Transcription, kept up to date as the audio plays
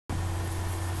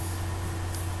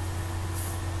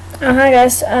Oh, hi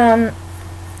guys,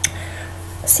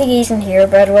 Siggy isn't here,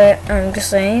 by the way. I'm just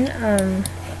saying, I'm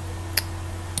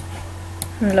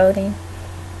loading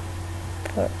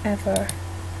forever.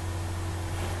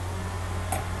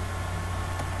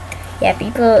 Yeah,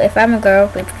 people, if I'm a girl,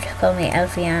 people just call me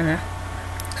Elfiana.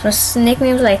 So my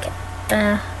nickname's like,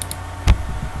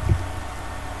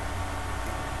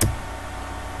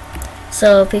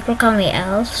 so people call me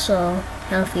Elf, so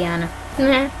Elfiana.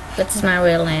 Nah, that's my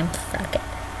real name, fuck it.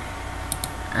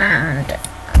 And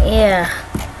yeah,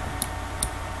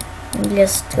 I'm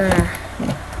just gonna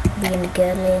be in the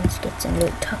Guardians, get some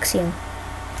loot. Toxium.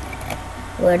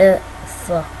 Where the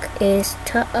fuck is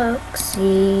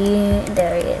Toxie?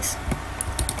 There he is.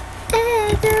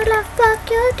 Hey girl, I fuck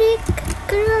your dick.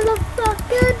 Girl, I fuck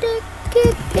your dick.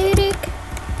 Dick.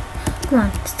 Come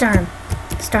on, start him.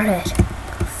 Start it.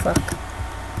 Oh, fuck.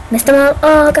 Missed them all.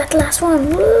 Oh, I got the last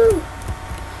one. Woo!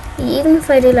 Even if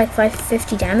I do like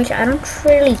 550 damage, I don't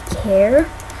really care,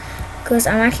 because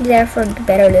I'm actually there for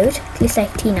better loot, at least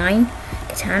like T9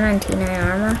 katana and T9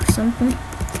 armor or something.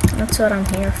 That's what I'm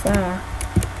here for,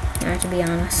 to be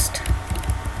honest.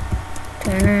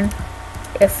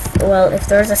 If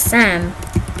there's a Sam,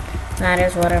 that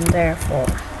is what I'm there for.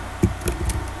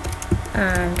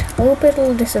 And hope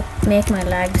it'll make my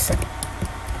lag disappear.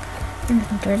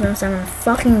 I'm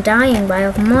fucking dying by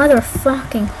a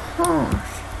motherfucking horse.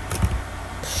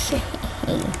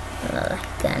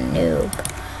 Like a noob.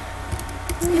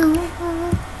 No,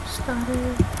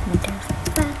 sorry.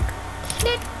 Fuck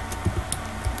shit.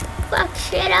 Fuck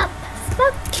shit up.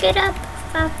 Fuck shit up.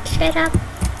 Fuck shit up.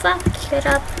 Fuck shit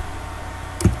up.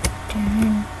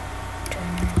 Turn.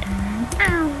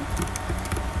 Ow.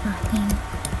 Fucking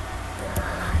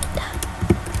God.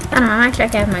 I don't know, I actually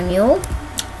have my mule.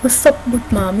 What's up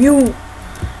with my mule?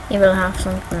 You will have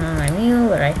something on my mule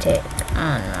that I take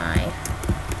on my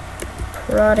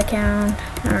prod account.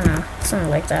 I don't know, something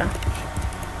like that.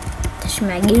 This is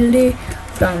my guildie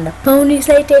from the ponies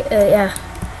lately. Yeah,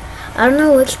 I don't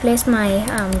know which place my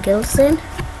guild's in.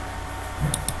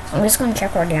 I'm just gonna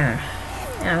check where they are.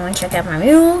 I'm gonna check out my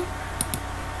mule.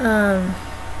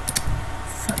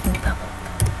 Fucking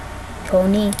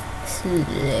pony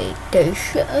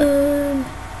station.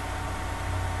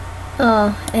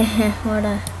 Oh, what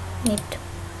a neat.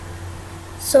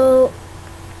 So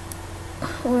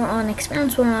we're on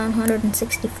experience, we're on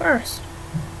 161st.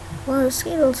 Well, this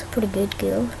guild's a pretty good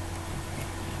guild.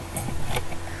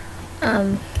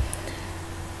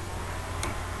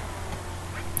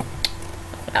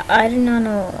 I did not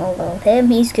know all about him.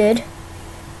 He's good.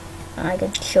 I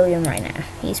could show you him right now.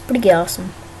 He's pretty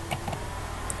awesome.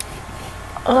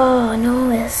 Oh no,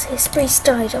 his priest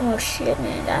died. Oh shit,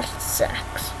 man, that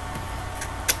sucks.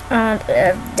 And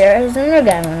there's another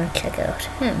guy I want to check out.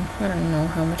 Him. I don't know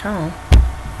him at all.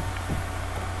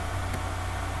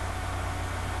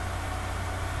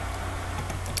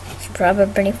 It's probably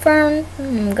pretty fun,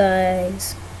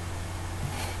 guys.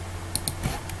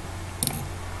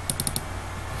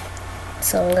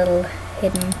 It's a little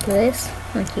hidden place.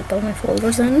 I keep all my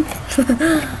folders in.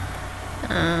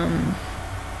 I'm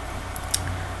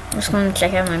just going to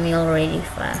check out my meal really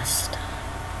fast.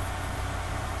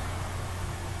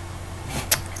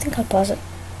 I think I'll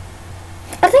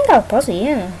pause it.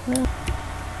 Yeah.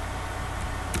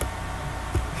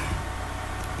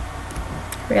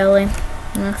 Really?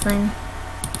 Nothing?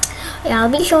 Yeah,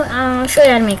 I'll show you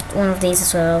how to make one of these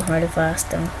as well, really fast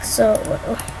though. So,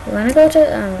 you wanna go to,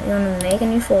 you wanna make a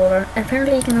new folder.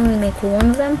 Apparently you can only make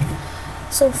one of them.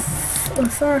 So,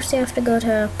 first you have to go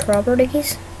to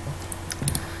properties.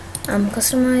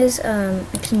 Customize,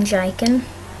 Jinjaiken.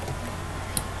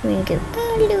 We can go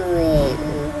all the way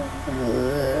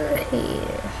over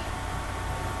here.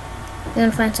 You're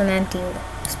gonna find some empty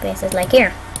spaces, like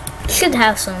here. You should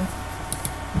have some.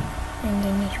 And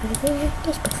then you should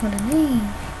just put for the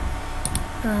name.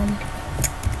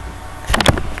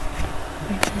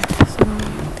 So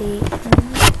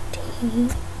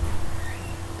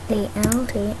the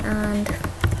LT and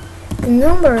the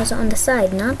numbers on the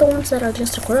side, not the ones that are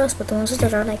just across, but the ones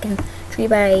that are like in 3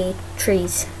 by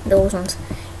 3s. Those ones.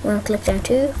 You want to click down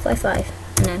 255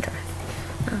 and enter.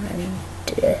 And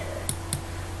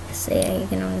say you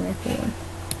can only make one.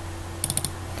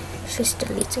 Let's just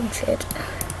delete some shit.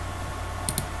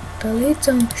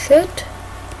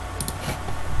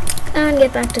 And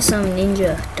get back to some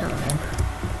ninja time.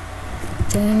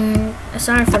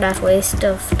 Sorry for that waste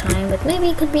of time, but maybe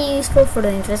it could be useful for the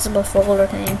invisible folder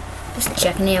thing. Just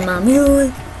checking in my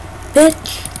mule.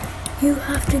 Bitch! You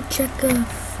have to check a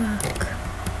fuck.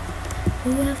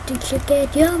 You have to check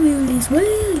out your mule as well,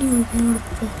 you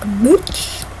motherfucking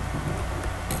bitch.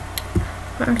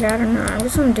 Okay, I don't know. I'm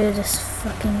just gonna do this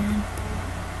fucking man.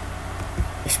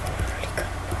 He's probably gonna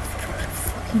buff it with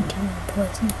fucking demon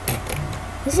poison.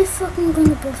 Is he fucking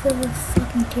gonna buff it with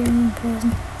fucking tier 1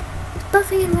 poison? He's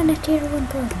buffing it with a tier 1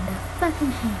 poison. The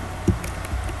fucking hell.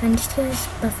 And this guy's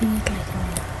buffing it like a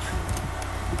man.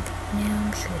 Now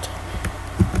I'm shooting.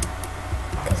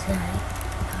 Cause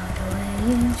how do I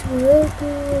use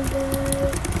regular?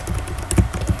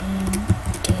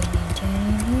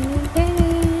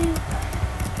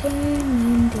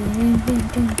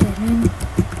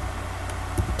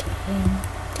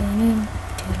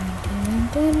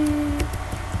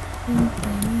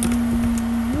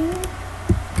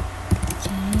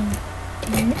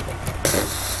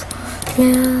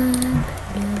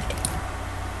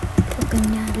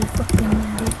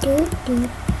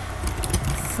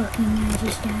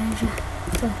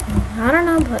 I don't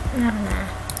know, but I don't know.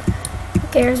 Who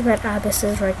cares about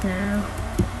abysses right now?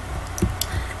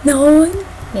 No one?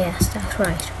 Yes, that's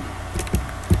right.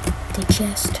 The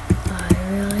chest. I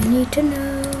really need to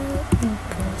know. Oh,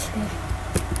 bullshit.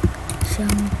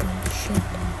 Some bullshit.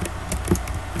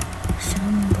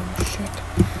 Some bullshit.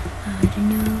 I don't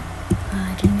know. I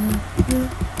don't know.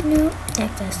 No.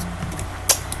 Like this.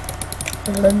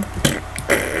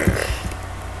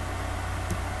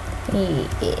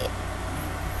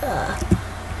 Yeah.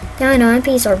 Now I know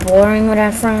MPs are boring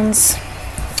without friends.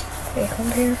 Wait,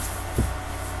 hold here.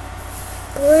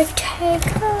 Take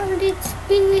hold, it's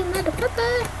you,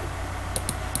 motherfucker.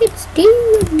 It's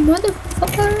you,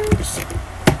 motherfuckers.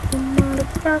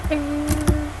 Motherfucker.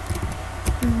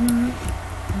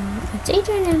 It's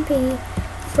Adrian MP.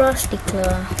 Frosty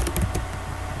Claw.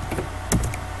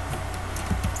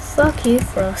 Fuck you,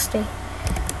 Frosty.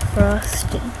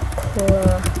 Frosty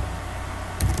Claw.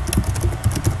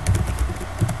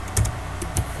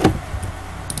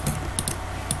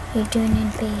 You doing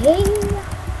it, babe?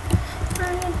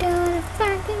 Are you doing a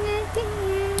fucking thing?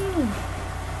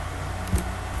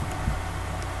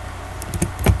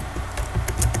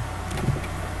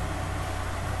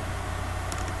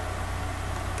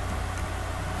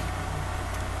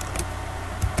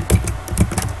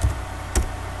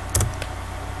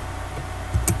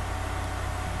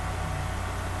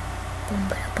 Boom,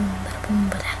 bada, boom, bada, boom,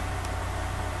 bada.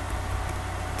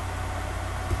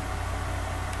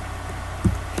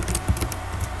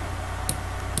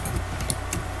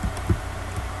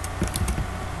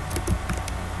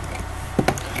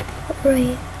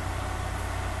 Right.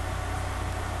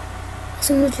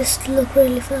 Someone just look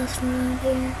really fast around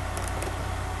here.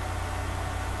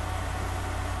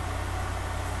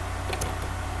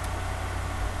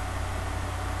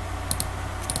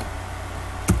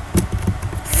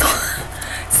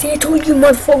 See, I told you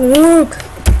my phone work,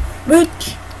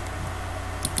 bitch.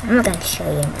 I'm not gonna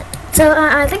show you that. So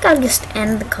I think I'll just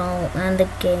end the call and the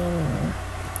game.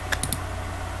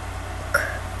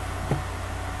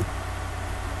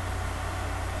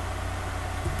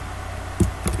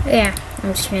 Yeah,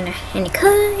 I'm just gonna end the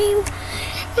call, and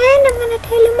I'm gonna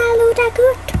tell you my little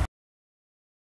good.